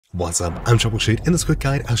What's up, I'm Troubleshoot. In this quick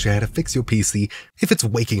guide, I'll share how to fix your PC if it's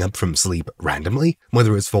waking up from sleep randomly,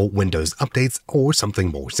 whether it's for Windows updates or something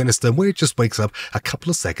more sinister where it just wakes up a couple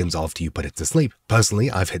of seconds after you put it to sleep.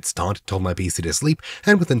 Personally, I've hit start, told my PC to sleep,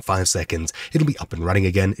 and within 5 seconds, it'll be up and running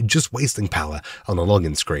again, just wasting power on the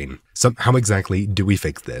login screen. So how exactly do we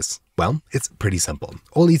fix this? Well, it's pretty simple.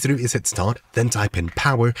 All you need to do is hit start, then type in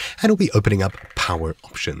power, and it'll be opening up power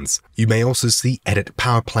options. You may also see edit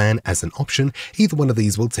power plan as an option. Either one of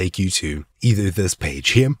these will take you to either this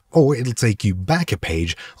page here, or it'll take you back a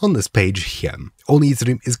page on this page here. All you need to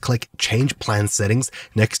do is click change plan settings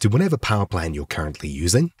next to whatever power plan you're currently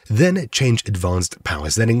using, then change advanced power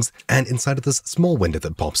settings, and inside of this small window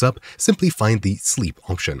that pops up, simply find the sleep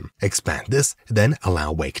option. Expand this, then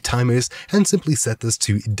allow wake timers, and simply set this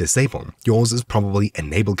to disable. Yours is probably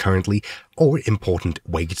enabled currently, or important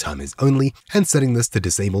wake timers only, and setting this to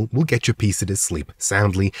disable will get your PC to sleep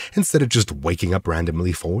soundly instead of just waking up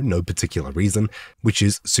randomly for no particular reason, which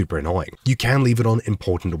is super annoying. You can leave it on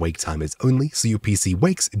important wake timers only so your PC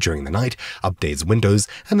wakes during the night, updates Windows,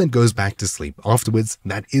 and then goes back to sleep afterwards.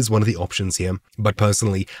 That is one of the options here, but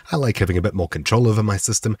personally, I like having a bit more control over my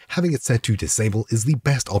system. Having it set to disable is the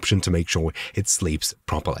best option to make sure it sleeps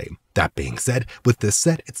properly. That being said, with this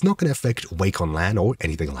set, it's not going to affect Wake on LAN or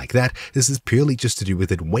anything like that. This is purely just to do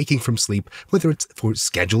with it waking from sleep, whether it's for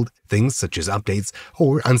scheduled things such as updates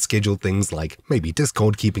or unscheduled things like maybe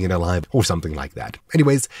Discord keeping it alive or something like that.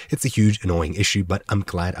 Anyways, it's a huge annoying issue, but I'm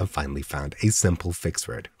glad I've finally found a simple fix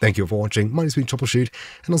for it. Thank you for watching. My name's been Troubleshoot,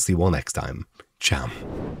 and I'll see you all next time. Ciao.